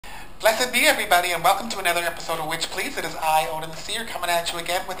Blessed be everybody, and welcome to another episode of Witch Please. It is I, Odin the Seer, coming at you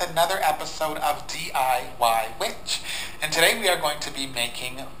again with another episode of DIY Witch. And today we are going to be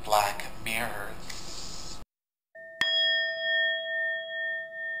making black mirrors.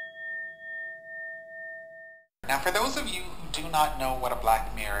 Now for those of you who do not know what a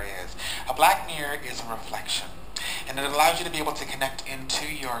black mirror is a reflection. And it allows you to be able to connect into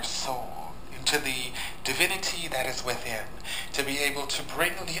your soul, into the divinity that is within, to be able to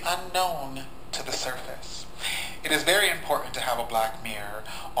bring the unknown to the surface. It is very important to have a black mirror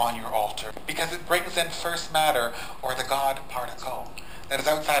on your altar because it brings in first matter, or the God particle, that is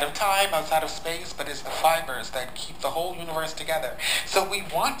outside of time, outside of space, but is the fibers that keep the whole universe together. So we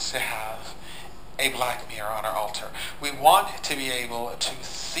want to have a black mirror on our altar. We want to be able to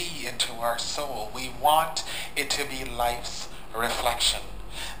see into our soul. We want it to be life's reflection.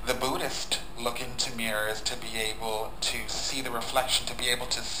 The Buddhists look into mirrors to be able to see the reflection, to be able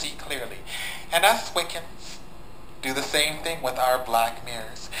to see clearly. And us Wiccans do the same thing with our black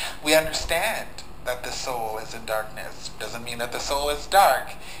mirrors. We understand that the soul is in darkness. Doesn't mean that the soul is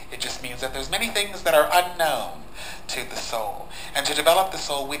dark. It just means that there's many things that are unknown to the soul. And to develop the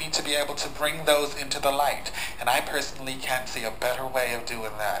soul, we need to be able to bring those into the light. And I personally can't see a better way of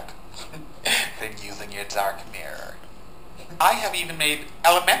doing that than using your dark mirror. I have even made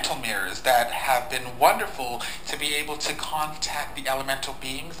elemental mirrors that have been wonderful to be able to contact the elemental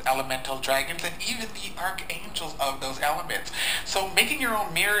beings, elemental dragons, and even the archangels of those elements. So making your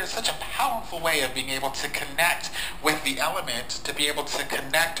own mirror is such a powerful way of being able to connect with the element, to be able to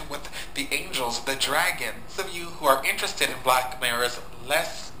connect with the angels, the dragons. Those of you who are interested in black mirrors,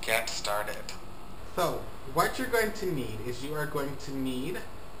 let's get started. So what you're going to need is you are going to need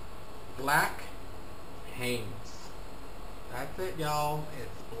black paint. That's it, y'all.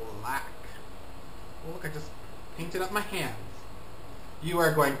 It's black. Oh, look, I just painted up my hands. You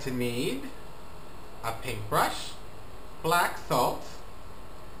are going to need a paintbrush, black salt,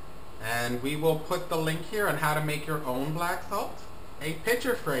 and we will put the link here on how to make your own black salt. A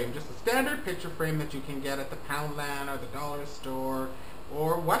picture frame, just a standard picture frame that you can get at the Poundland or the dollar store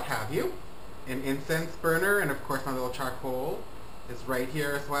or what have you. An incense burner, and of course my little charcoal is right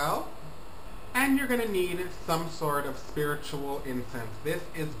here as well. And you're going to need some sort of spiritual incense. This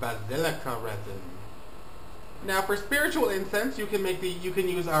is basilica resin. Now for spiritual incense, you can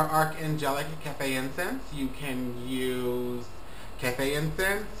use our archangelic cafe incense. You can use cafe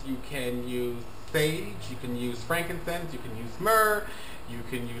incense. You can use sage. You can use frankincense. You can use myrrh. You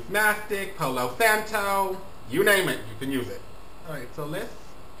can use mastic, Palo Santo. You name it, you can use it. Alright, so let's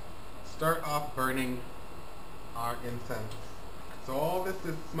start off burning our incense. So all this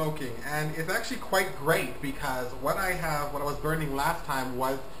is smoking, and it's actually quite great because what I was burning last time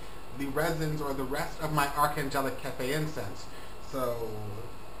was the resins or the rest of my archangelic cafe incense. So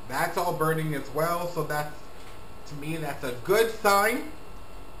that's all burning as well, so that's, to me, that's a good sign.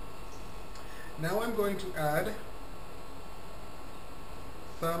 Now I'm going to add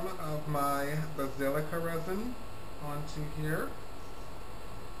some of my basilica resin onto here.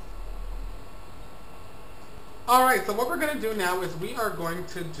 Alright, so what we're going to do now is we are going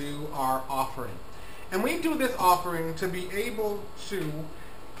to do our offering. And we do this offering to be able to,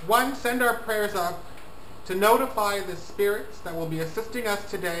 one, send our prayers up to notify the spirits that will be assisting us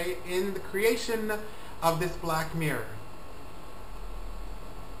today in the creation of this black mirror.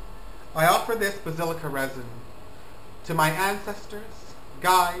 I offer this basilica resin to my ancestors,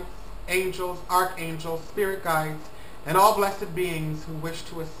 guides, angels, archangels, spirit guides, and all blessed beings who wish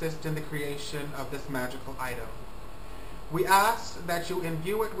to assist in the creation of this magical item. We ask that you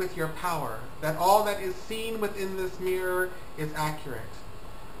imbue it with your power, that all that is seen within this mirror is accurate.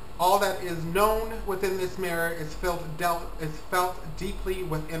 All that is known within this mirror is felt deeply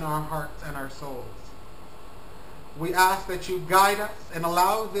within our hearts and our souls. We ask that you guide us and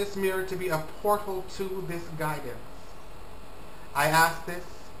allow this mirror to be a portal to this guidance. I ask this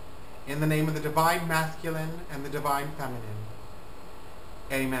in the name of the Divine Masculine and the Divine Feminine.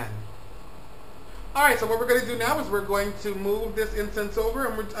 Amen. Alright, so what we're going to do now is we're going to move this incense over,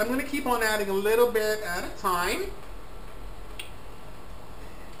 and I'm going to keep on adding a little bit at a time.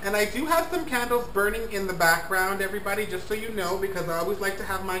 And I do have some candles burning in the background, everybody, just so you know, because I always like to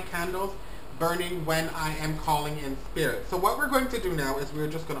have my candles burning when I am calling in spirit. So what we're going to do now is we're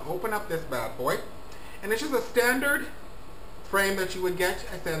just going to open up this bad boy. And it's just a standard frame that you would get,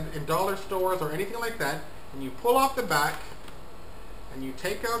 I said, in dollar stores or anything like that. And you pull off the back, and you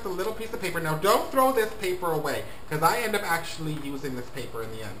take out the little piece of paper. Now don't throw this paper away, because I end up actually using this paper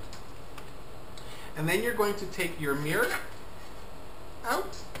in the end. And then you're going to take your mirror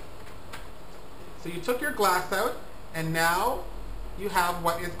out. So you took your glass out, and now you have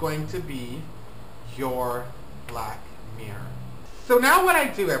what is going to be your black mirror. So now what I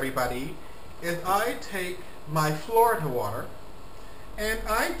do, everybody, is I take my Florida water and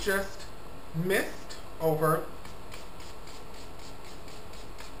I just mist over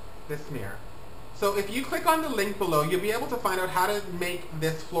this mirror. So if you click on the link below, you'll be able to find out how to make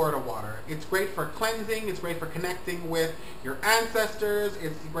this Florida water. It's great for cleansing, it's great for connecting with your ancestors,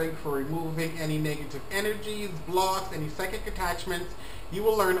 it's great for removing any negative energies, blocks, any psychic attachments. You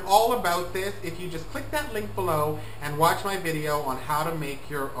will learn all about this if you just click that link below and watch my video on how to make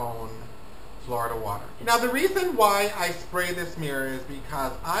your own Florida water. Now the reason why I spray this mirror is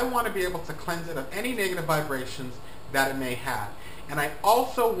because I want to be able to cleanse it of any negative vibrations that it may have. And I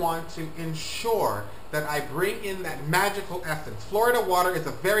also want to ensure that I bring in that magical essence. Florida water is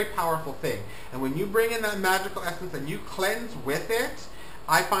a very powerful thing. And when you bring in that magical essence and you cleanse with it,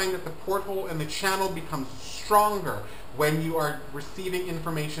 I find that the porthole and the channel becomes stronger when you are receiving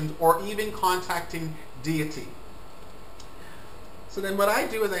information or even contacting deity. So then what I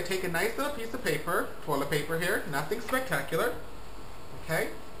do is I take a nice little piece of paper, toilet paper here, nothing spectacular, okay?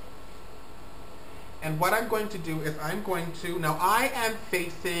 And what I'm going to do is I'm going to, now I am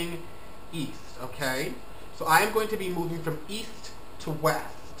facing east, okay? So I am going to be moving from east to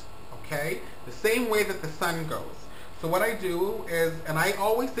west, okay? The same way that the sun goes. So what I do is, and I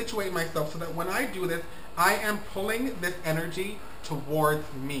always situate myself so that when I do this, I am pulling this energy towards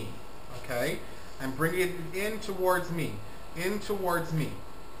me, okay? I'm bringing it in towards me,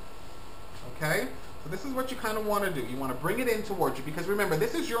 okay? So this is what you kind of want to do. You want to bring it in towards you because remember,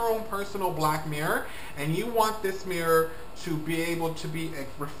 this is your own personal black mirror and you want this mirror to be able to be a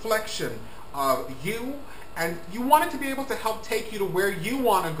reflection of you, and you want it to be able to help take you to where you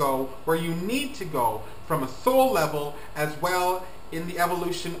want to go, where you need to go from a soul level as well in the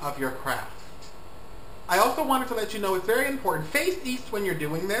evolution of your craft. I also wanted to let you know it's very important. Face east when you're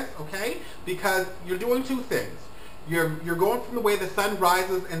doing this, okay? Because you're doing two things. You're going from the way the sun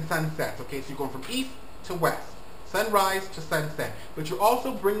rises and sun sets, okay? So you're going from east to west, sunrise to sunset. But you're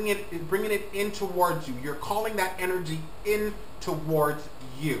also bringing it in towards you. You're calling that energy in towards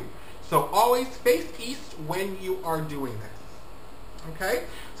you. So always face east when you are doing this, okay?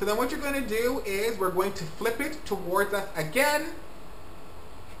 So then what you're going to do is we're going to flip it towards us again,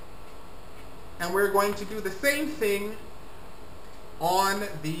 and we're going to do the same thing on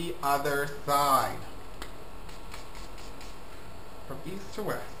the other side. From east to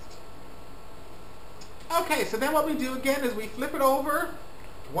west. Okay, so then what we do again is we flip it over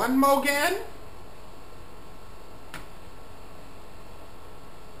one more again.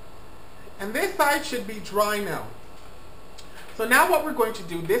 And this side should be dry now. So now what we're going to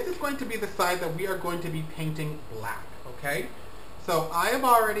do, this is going to be the side that we are going to be painting black, okay? So I have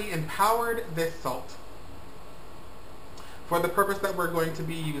already empowered this salt for the purpose that we're going to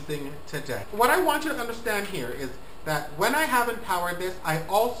be using today. What I want you to understand here is that when I have empowered this, I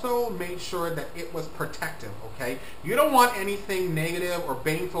also made sure that it was protective, okay? You don't want anything negative or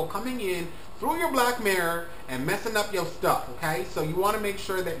baneful coming in through your black mirror and messing up your stuff, okay? So you want to make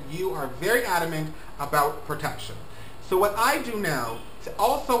sure that you are very adamant about protection. So what I do now to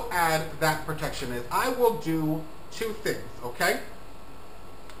also add that protection is I will do two things, okay?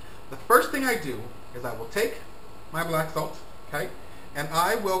 The first thing I do is I will take my black salt, okay, and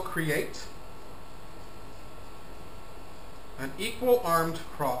I will create an equal armed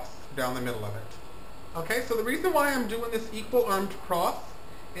cross down the middle of it. Okay, so the reason why I'm doing this equal armed cross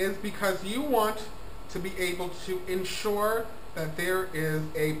is because you want to be able to ensure that there is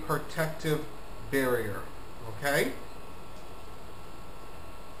a protective barrier, okay?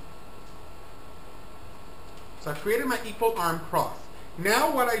 So I created my equal armed cross.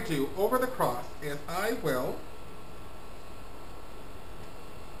 Now what I do over the cross is I will,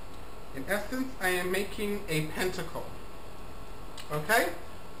 in essence, I am making a pentacle. Okay?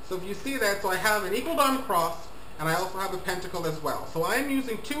 So if you see that, so I have an equal armed cross and I also have a pentacle as well. So I am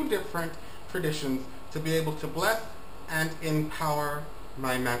using two different traditions to be able to bless and empower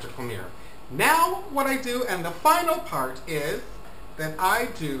my magical mirror. Now what I do, and the final part is that I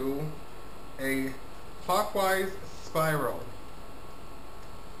do a clockwise spiral.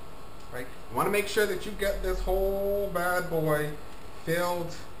 Right? You want to make sure that you get this whole bad boy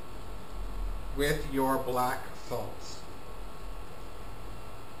filled with your black salts.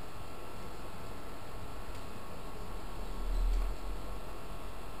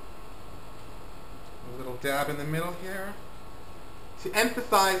 A little dab in the middle here to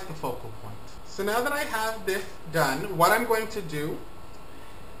emphasize the focal point. So now that I have this done, what I'm going to do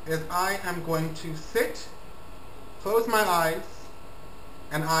is I am going to sit, close my eyes,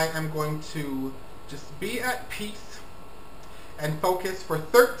 and I am going to just be at peace and focus for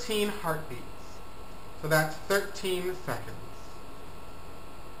 13 heartbeats. So that's 13 seconds.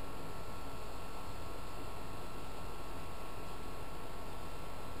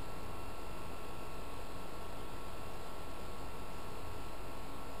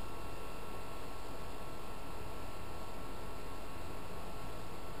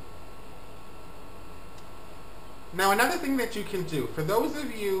 Now another thing that you can do, for those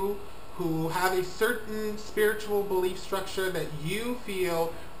of you who have a certain spiritual belief structure that you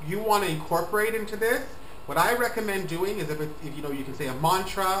feel you want to incorporate into this, what I recommend doing is if you can say a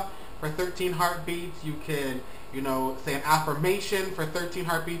mantra for 13 heartbeats, you can say an affirmation for 13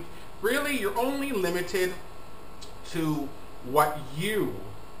 heartbeats. Really, you're only limited to what you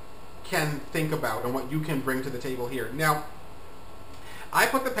can think about and what you can bring to the table here. Now, I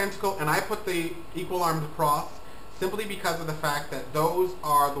put the pentacle and I put the equal armed cross simply because of the fact that those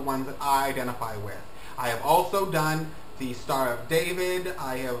are the ones that I identify with. I have also done the Star of David.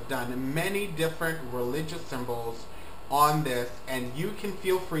 I have done many different religious symbols on this, and you can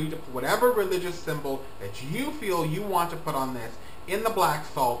feel free to put whatever religious symbol that you feel you want to put on this in the black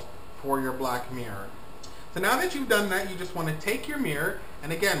salt for your black mirror. So now that you've done that, you just want to take your mirror,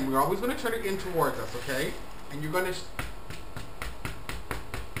 and again, we're always going to turn it in towards us, okay? And you're going to,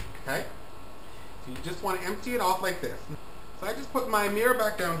 okay? So you just want to empty it off like this. So I just put my mirror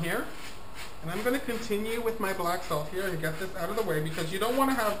back down here, and I'm going to continue with my black salt here and get this out of the way because you don't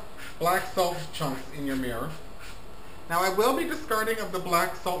want to have black salt chunks in your mirror. Now I will be discarding of the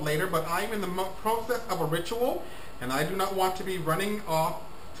black salt later, but I'm in the process of a ritual, and I do not want to be running off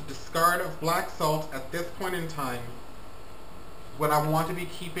to discard of black salt at this point in time when I want to be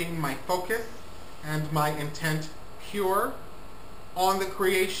keeping my focus and my intent pure on the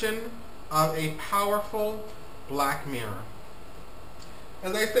creation of a powerful black mirror.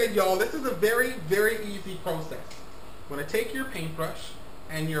 As I said, y'all, this is a very, very easy process. You want to take your paintbrush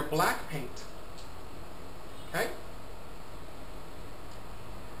and your black paint, okay?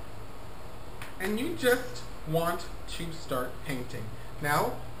 And you just want to start painting.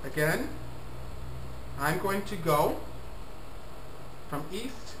 Now, again, I'm going to go from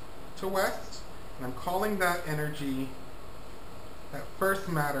east to west, and I'm calling that energy, that first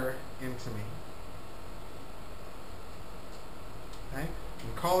matter, into me. Okay?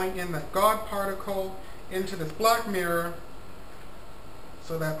 I'm calling in that God particle into this black mirror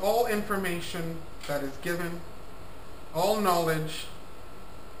so that all information that is given, all knowledge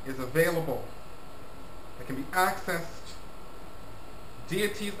is available. It can be accessed,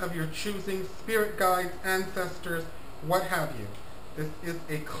 deities of your choosing, spirit guides, ancestors, what have you. This is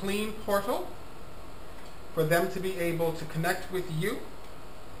a clean portal for them to be able to connect with you.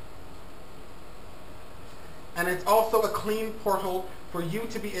 And it's also a clean portal for you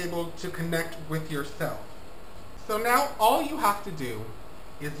to be able to connect with yourself. So now all you have to do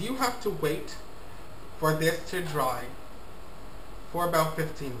is you have to wait for this to dry for about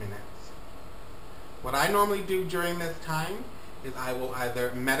 15 minutes. What I normally do during this time is I will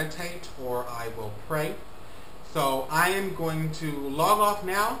either meditate or I will pray. So I am going to log off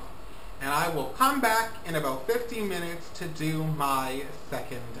now, and I will come back in about 15 minutes to do my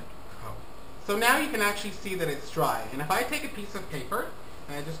second coat. So now you can actually see that it's dry. And if I take a piece of paper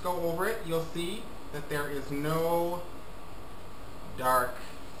and I just go over it, you'll see that there is no dark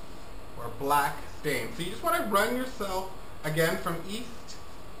or black stain. So you just want to run yourself, again, from east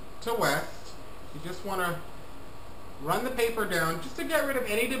to west. You just want to run the paper down just to get rid of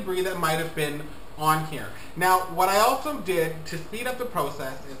any debris that might have been on here. Now, what I also did to speed up the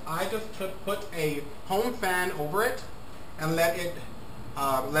process is I just put a home fan over it and let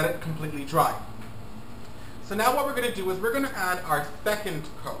it completely dry. So now what we're going to do is we're going to add our second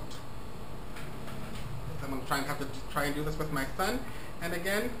coat. I'm going to have to try and do this with my son. And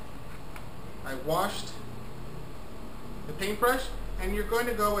again, I washed the paintbrush, and you're going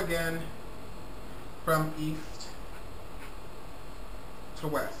to go again from east to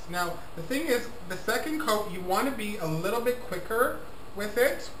west. Now, the thing is, the second coat, you want to be a little bit quicker with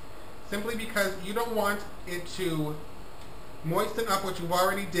it, simply because you don't want it to moisten up what you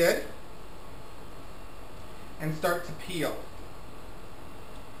already did and start to peel.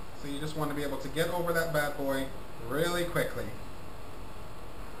 So you just want to be able to get over that bad boy really quickly.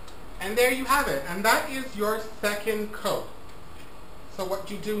 And there you have it. And that is your second coat. So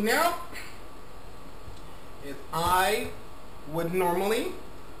what you do now is I would normally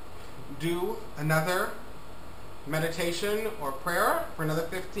do another meditation or prayer for another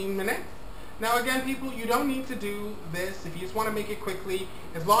 15 minutes. Now again, people, you don't need to do this if you just want to make it quickly.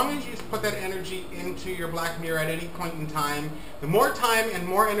 As long as you put that energy into your black mirror at any point in time, the more time and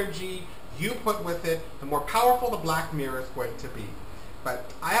more energy you put with it, the more powerful the black mirror is going to be.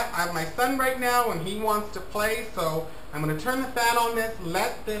 But I have my son right now and he wants to play, so I'm going to turn the fan on this,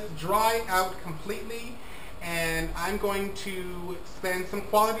 let this dry out completely, and I'm going to spend some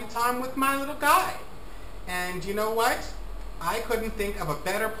quality time with my little guy. And you know what? I couldn't think of a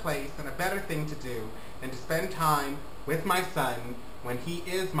better place and a better thing to do than to spend time with my son when he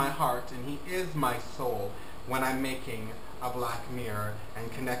is my heart and he is my soul, when I'm making a black mirror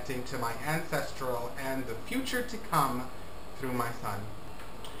and connecting to my ancestral and the future to come through my son.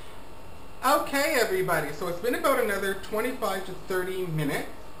 Okay, everybody, so it's been about another 25 to 30 minutes,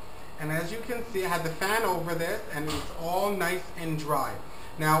 and as you can see, I had the fan over this and it's all nice and dry.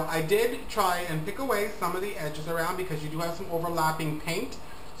 Now, I did try and pick away some of the edges around because you do have some overlapping paint,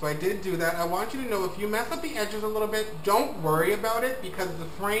 so I did do that. I want you to know if you mess up the edges a little bit, don't worry about it because the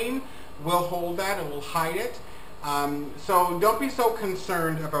frame will hold that, it will hide it. So don't be so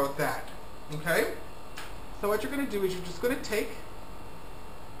concerned about that, okay? So what you're going to do is you're just going to take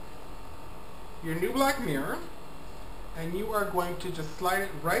your new black mirror and you are going to just slide it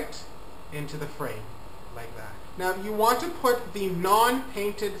right into the frame, like that. Now you want to put the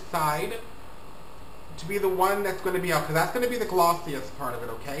non-painted side to be the one that's going to be out, because that's going to be the glossiest part of it,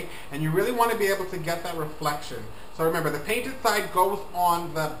 okay? And you really want to be able to get that reflection. So remember, the painted side goes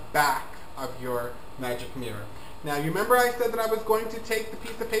on the back of your magic mirror. Now, you remember I said that I was going to take the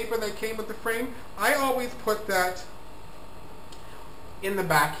piece of paper that came with the frame? I always put that in the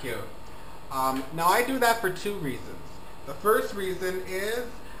back here. Now, I do that for two reasons. The first reason is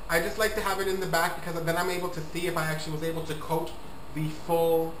I just like to have it in the back because then I'm able to see if I actually was able to coat the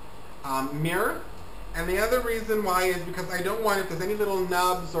full mirror. And the other reason why is because I don't want, if there's any little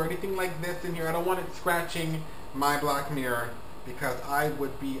nubs or anything like this in here, I don't want it scratching my black mirror because I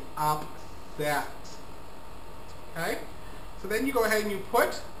would be upset. Okay, so then you go ahead and you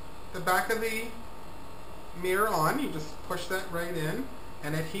put the back of the mirror on. You just push that right in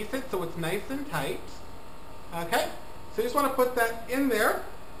and adhese it so it's nice and tight. Okay, so you just want to put that in there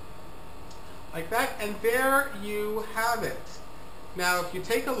like that, and there you have it. Now if you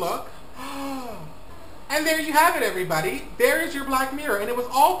take a look, and there you have it, everybody. There is your black mirror, and it was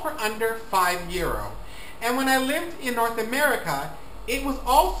all for under €5. And when I lived in North America, it was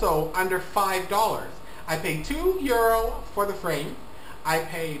also under $5. I paid €2 for the frame, I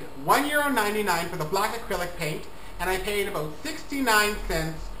paid €1.99 for the black acrylic paint, and I paid about 69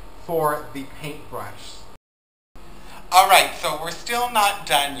 cents for the paintbrush. Alright, so we're still not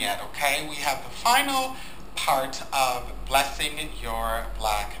done yet, okay? We have the final part of blessing your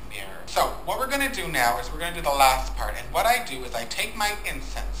black mirror. So what we're going to do now is we're going to do the last part, and what I do is I take my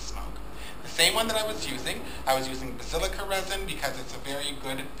incense smoke, the same one that I was using. I was using basilica resin because it's a very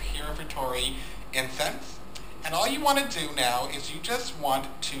good purificatory incense. And all you want to do now is you just want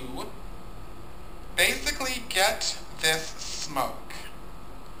to basically get this smoke,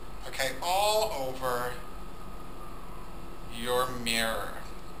 okay, all over your mirror.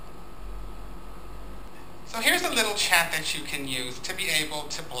 So here's a little chant that you can use to be able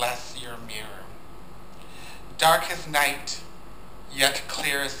to bless your mirror. Dark as night, yet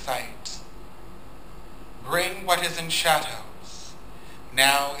clear as sight. Bring what is in shadows,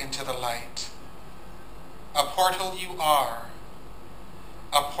 now into the light. A portal you are,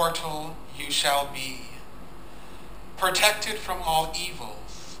 a portal you shall be, protected from all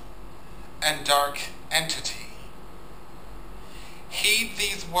evils and dark entity. Heed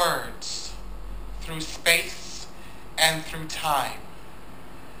these words through space and through time.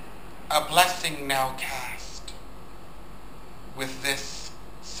 A blessing now cast with this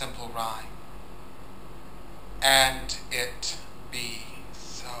simple rhyme. And it be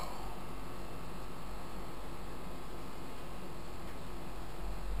so.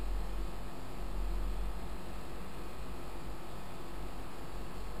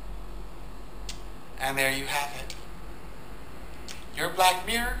 And there you have it. Your black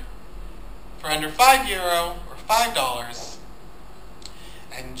mirror for under €5 or $5,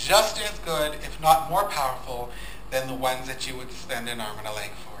 and just as good, if not more powerful, than the ones that you would spend an arm and a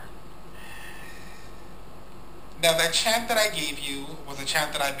leg for. Now that chant that I gave you was a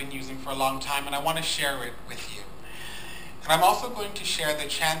chant that I've been using for a long time, and I want to share it with you. And I'm also going to share the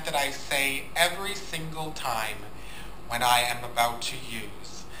chant that I say every single time when I am about to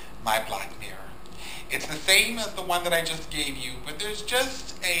use my black mirror. It's the same as the one that I just gave you, but there's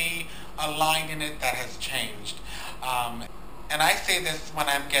just a line in it that has changed. And I say this when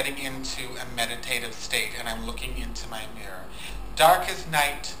I'm getting into a meditative state and I'm looking into my mirror. Dark as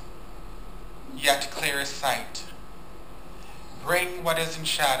night, yet clear as sight. Bring what is in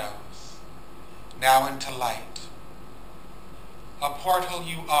shadows, now into light. A portal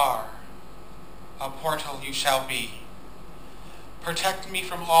you are, a portal you shall be. Protect me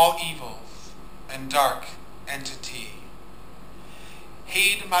from all evils and dark entity.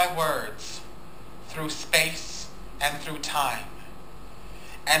 Heed my words through space and through time,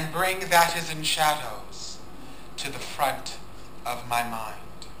 and bring that is in shadows to the front of my mind.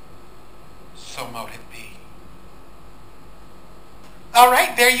 So mote it be.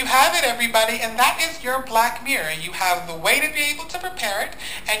 Alright, there you have it, everybody, and that is your black mirror. You have the way to be able to prepare it,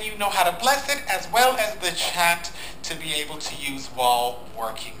 and you know how to bless it, as well as the chant to be able to use while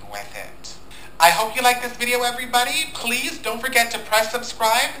working with it. I hope you like this video, everybody. Please don't forget to press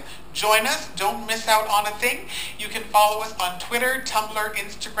subscribe. Join us. Don't miss out on a thing. You can follow us on Twitter, Tumblr,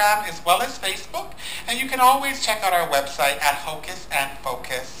 Instagram, as well as Facebook, and you can always check out our website at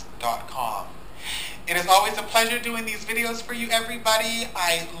hocusandfocus.com. It is always a pleasure doing these videos for you, everybody.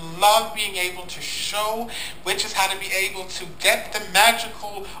 I love being able to show witches how to be able to get the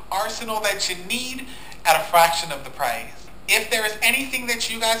magical arsenal that you need at a fraction of the price. If there is anything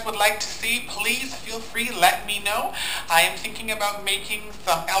that you guys would like to see, please feel free, let me know. I am thinking about making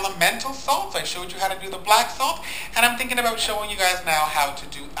some elemental salts. I showed you how to do the black salt, and I'm thinking about showing you guys now how to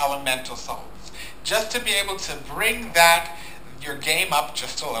do elemental salts, just to be able to bring your game up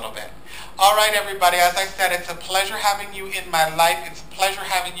just a little bit. All right, everybody, as I said, it's a pleasure having you in my life. It's a pleasure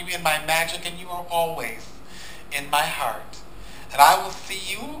having you in my magic, and you are always in my heart. And I will see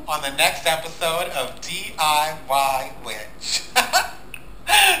you on the next episode of DIY Witch.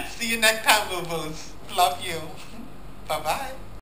 See you next time, boo-boos. Love you. Bye-bye.